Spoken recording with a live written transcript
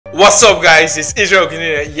What's up guys, it's Israel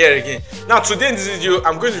here again. Now today in this video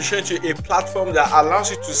I'm going to show you a platform that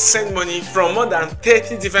allows you to send money from more than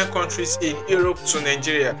 30 different countries in Europe to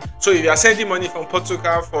Nigeria. So if you are sending money from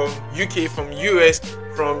Portugal, from UK, from US,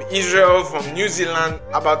 from Israel, from New Zealand,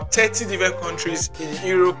 about 30 different countries in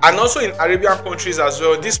Europe and also in Arabian countries as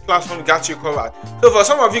well, this platform got you covered. So for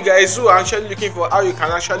some of you guys who are actually looking for how you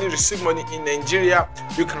can actually receive money in Nigeria,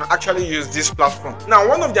 you can actually use this platform. Now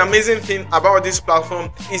one of the amazing things about this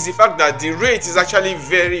platform is the fact that the rate is actually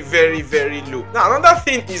very low. Now another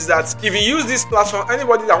thing is that if you use this platform,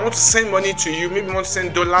 anybody that wants to send money to you, maybe want to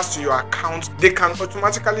send dollars to your account, they can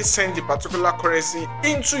automatically send the particular currency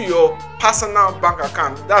into your personal bank account.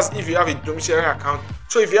 That's if you have a domiciliary account.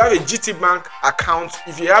 So if you have a GT Bank account,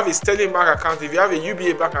 if you have a Sterling Bank account, if you have a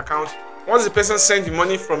UBA Bank account, once the person sends the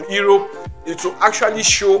money from Europe, it will actually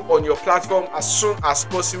show on your platform as soon as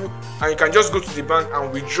possible, and you can just go to the bank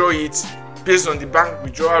and withdraw it based on the bank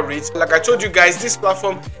withdrawal rate. Like I told you guys, this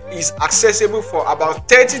platform is accessible for about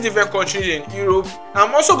 30 different countries in Europe.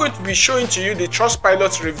 I'm also going to be showing to you the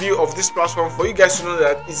Trustpilot review of this platform for you guys to know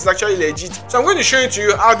that it's actually legit. So I'm going to show you to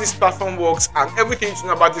you how this platform works and everything to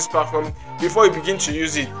know about this platform before you begin to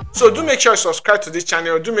use it. So do make sure you subscribe to this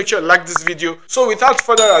channel, do make sure you like this video. So without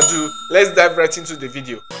further ado, let's dive right into the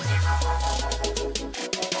video.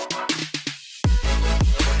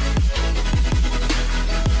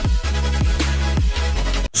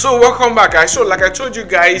 So welcome back guys. So like I told you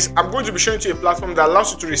guys, I'm going to be showing you a platform that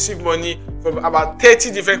allows you to receive money from about 30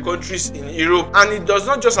 different countries in Europe, and it does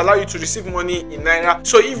not just allow you to receive money in Naira.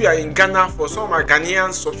 So if you are in Ghana, for some of my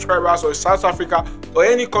Ghanaian subscribers, or South Africa or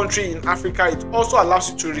any country in Africa, it also allows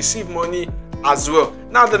you to receive money as well.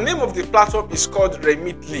 Now the name of the platform is called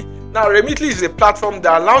Remitly. Now Remitly is a platform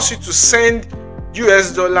that allows you to send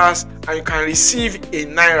US dollars and you can receive a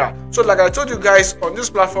Naira. So like I told you guys, on this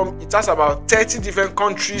platform it has about 30 different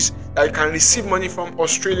countries that you can receive money from: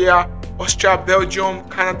 Australia, Austria, Belgium,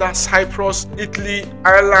 Canada, Cyprus, Italy,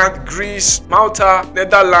 Ireland, Greece, Malta,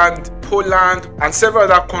 Netherlands, Poland, and several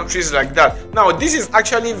other countries like that. Now this is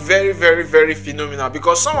actually very phenomenal,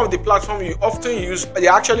 because some of the platforms you often use, they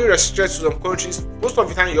are actually restricted to some countries. Most of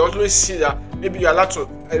the time you always see that maybe you're allowed to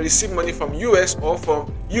receive money from US or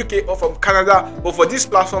from UK or from Canada, but for this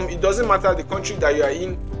platform it doesn't matter the country that you are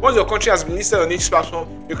in. Once your country has been listed on each platform,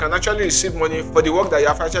 you can actually receive money for the work that you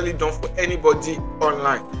have actually done for anybody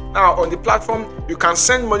online. Now on the platform you can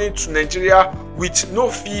send money to Nigeria with no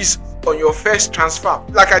fees on your first transfer.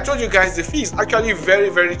 Like I told you guys, the fee is actually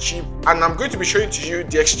very cheap, and I'm going to be showing to you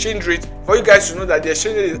the exchange rate for you guys to know that the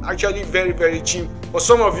exchange rate is actually very cheap for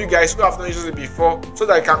some of you guys who have not used it before, so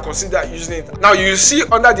that you can consider using it. Now you see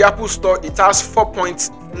under the Apple Store it has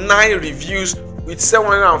 4.9 reviews with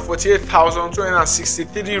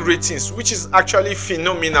 748,263 ratings, which is actually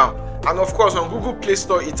phenomenal. And of course on Google Play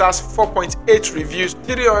Store it has 4.8 reviews,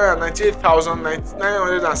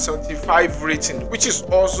 398,975 rating, which is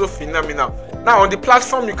also phenomenal. Now on the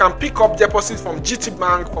platform you can pick up deposits from GT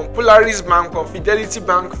Bank, from Polaris Bank, from Fidelity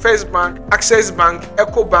Bank, First Bank, Access Bank,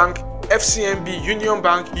 Eco Bank, FCMB, Union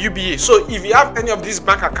Bank, UBA. So if you have any of these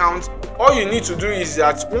bank accounts, all you need to do is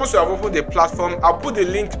that once you have opened the platform, I'll put the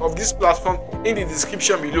link of this platform in the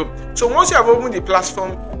description below. So once you have opened the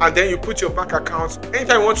platform and then you put your bank account,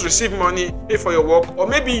 anytime you want to receive money, pay for your work, or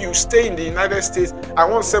maybe you stay in the United States and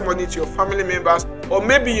want to send money to your family members, or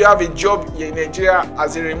maybe you have a job in Nigeria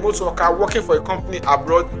as a remote worker working for a company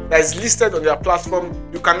abroad that is listed on their platform,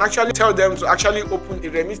 you can actually tell them to actually open a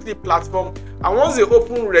Remitly platform, and once they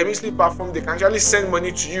open Remitly platform, they can actually send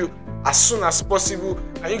money to you as soon as possible,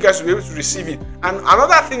 and you guys will be able to receive it. And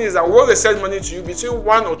another thing is that once they send money to you, between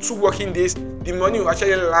 1 or 2 working days, the money will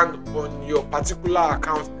actually land on your particular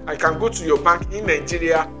account, and you can go to your bank in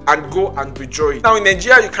Nigeria and go and withdraw it. Now in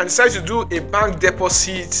Nigeria you can decide to do a bank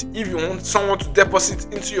deposit if you want someone to deposit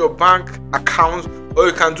into your bank account, or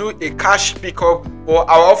you can do a cash pickup, or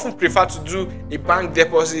I often prefer to do a bank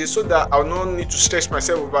deposit so that I'll not need to stress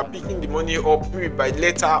myself about picking the money up maybe by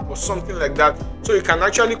letter or something like that. So you can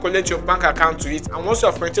actually connect your bank account to it, and once you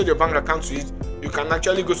have connected your bank account to it, you can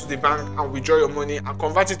actually go to the bank and withdraw your money and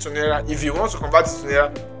convert it to Naira if you want to convert it to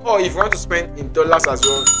Naira, or if you want to spend in dollars as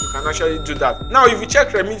well, you can actually do that. Now if you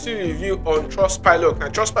check Remitly review on Trustpilot,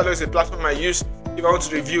 and Trustpilot is a platform I use if I want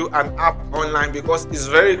to review an app online, because it's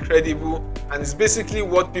very credible and it's basically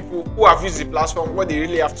what people who have used the platform, what they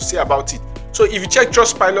really have to say about it. So if you check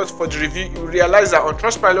Trustpilot for the review, you realize that on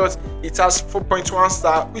Trustpilot it has 4.1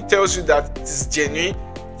 star, which tells you that it is genuine.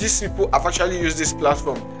 These people have actually used this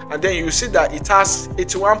platform. And then you see that it has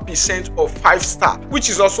 81% of 5 star, which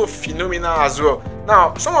is also phenomenal as well.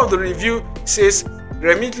 Now some of the review says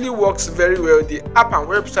Remitly works very well. The app and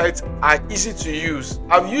website are easy to use.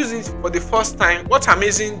 I've used it for the first time. What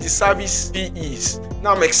amazing the service fee is.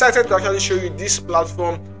 Now I'm excited to actually show you this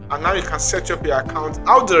platform, and now you can set up your account,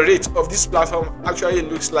 how the rate of this platform actually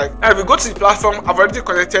looks like. Now if you go to the platform, I've already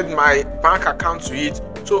connected my bank account to it,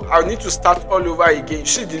 so I'll need to start all over again. You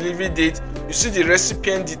see the delivery date, you see the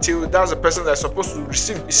recipient detail, that's the person that's supposed to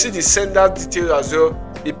receive, you see the sender detail as well,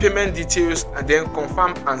 the payment details, and then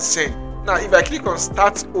confirm and send. Now if I click on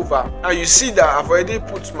start over, now you see that I've already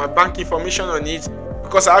put my bank information on it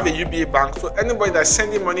because I have a UBA bank. So anybody that's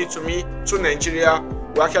sending money to me to Nigeria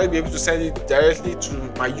will actually be able to send it directly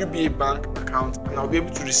to my UBA bank account, and I'll be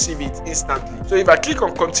able to receive it instantly. So if I click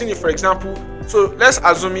on continue, for example, so let's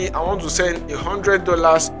assume I want to send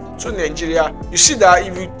 $100 to Nigeria. You see that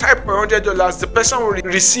if you type $100, the person will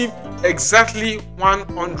receive exactly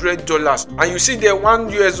 $100, and you see there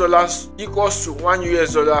 $1 equals to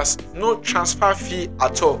 $1, no transfer fee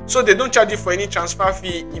at all. So they don't charge you for any transfer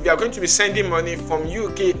fee. If you are going to be sending money from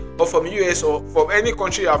UK or from US or from any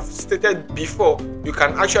country I've stated before, you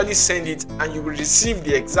can actually send it and you will receive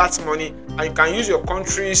the exact money, and you can use your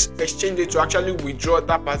country's exchange rate to actually withdraw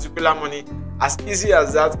that particular money. As easy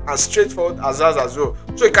as that and straightforward as that as well.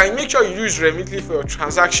 So you can make sure you use Remitly for your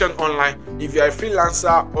transaction online. If you are a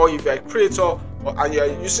freelancer or if you are a creator and you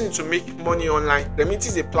are using it to make money online, Remitly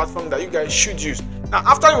is a platform that you guys should use. Now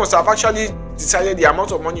after you must have actually decided the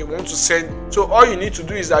amount of money you want to send, so all you need to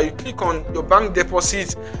do is that you click on your bank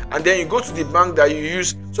deposit and then you go to the bank that you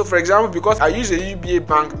use. So for example, because I use a UBA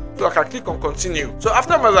bank, so I can click on continue. So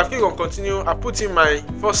after I click on continue, I put in my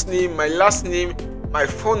first name, my last name, my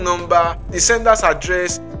phone number, the sender's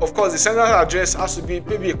address. Of course, the sender's address has to be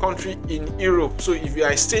maybe a country in Europe. So if you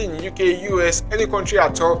are staying in UK, US, any country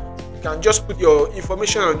at all, you can just put your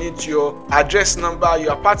information on it, your address number,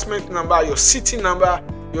 your apartment number, your city number,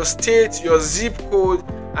 your state, your zip code,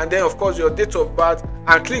 and then of course your date of birth,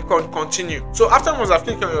 and click on continue. So after once I've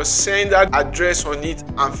clicked on your sender address on it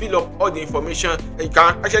and fill up all the information, you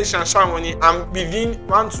can actually transfer money, and within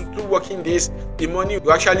 1 to 2 working days the money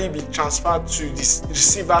will actually be transferred to the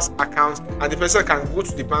receiver's account, and the person can go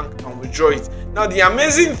to the bank and withdraw it. Now the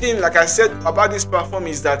amazing thing, like I said, about this platform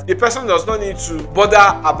is that the person does not need to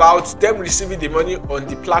bother about them receiving the money on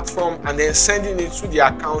the platform and then sending it to the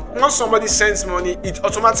account. Once somebody sends money, it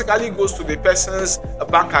automatically goes to the person's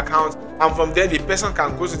bank account, and from there the person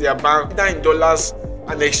can go to their bank either in dollars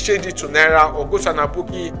and exchange it to Naira, or go to an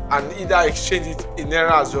Aboki and either exchange it in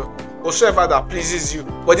Naira as well, whatsoever that pleases you.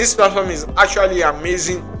 But this platform is actually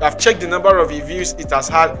amazing. I've checked the number of reviews it has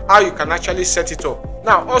had, how you can actually set it up.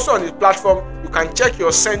 Now also on the platform, you can check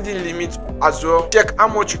your sending limit as well. Check how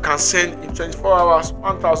much you can send in 24 hours,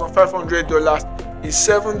 $1,500, in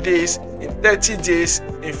 7 days, in 30 days,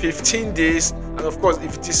 in 15 days, and of course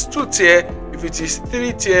if it is 2-tier, if it is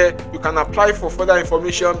 3-tier, you can apply for further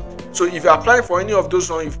information. So if you are applying for any of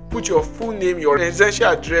those ones, you put your full name, your residential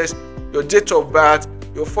address, your date of birth,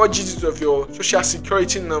 your 4 digits of your social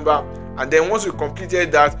security number, and then once you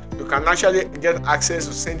completed that, you can actually get access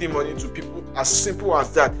to sending money to people, as simple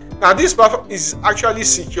as that. Now this platform is actually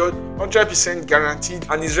secured, 100% guaranteed,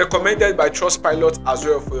 and is recommended by Trustpilot as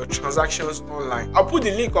well for your transactions online. I'll put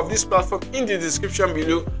the link of this platform in the description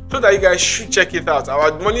below so that you guys should check it out. I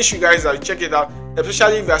would admonish you guys that you check it out,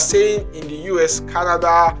 especially if you are staying in the US,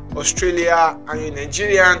 Canada, Australia, and you're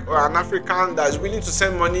Nigerian or an African that is willing to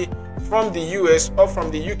send money from the US or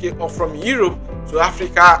from the UK or from Europe to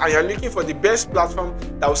Africa, and you're looking for the best platform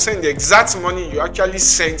that will send the exact money you actually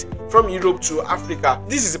sent from Europe to Africa.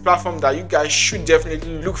 This is a platform that you guys should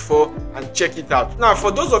definitely look for and check it out. Now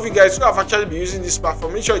for those of you guys who have actually been using this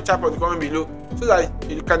platform, make sure you type on the comment below so that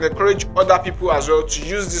you can encourage other people as well to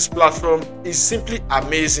use this platform. It's simply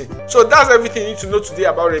amazing. So that's everything you need to know today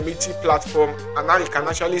about Remitly platform, and now you can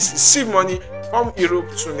actually receive money from Europe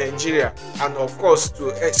to Nigeria, and of course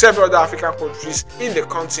to several other African countries in the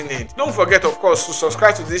continent. Don't forget, of course, to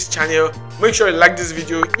subscribe to this channel. Make sure you like this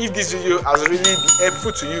video. If this video has really been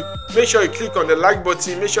helpful to you, make sure you click on the like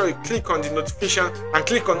button, make sure you click on the notification and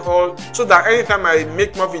click on all, so that anytime I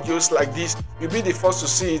make more videos like this, you'll be the first to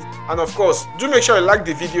see it. And of course, do make sure you like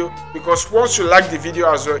the video, because once you like the video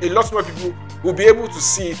as well, a lot more people will be able to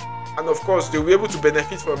see it, and of course they'll be able to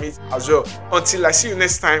benefit from it as well. Until I see you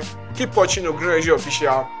next time, keep watching Ogunreji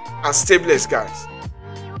Official and stay blessed, guys.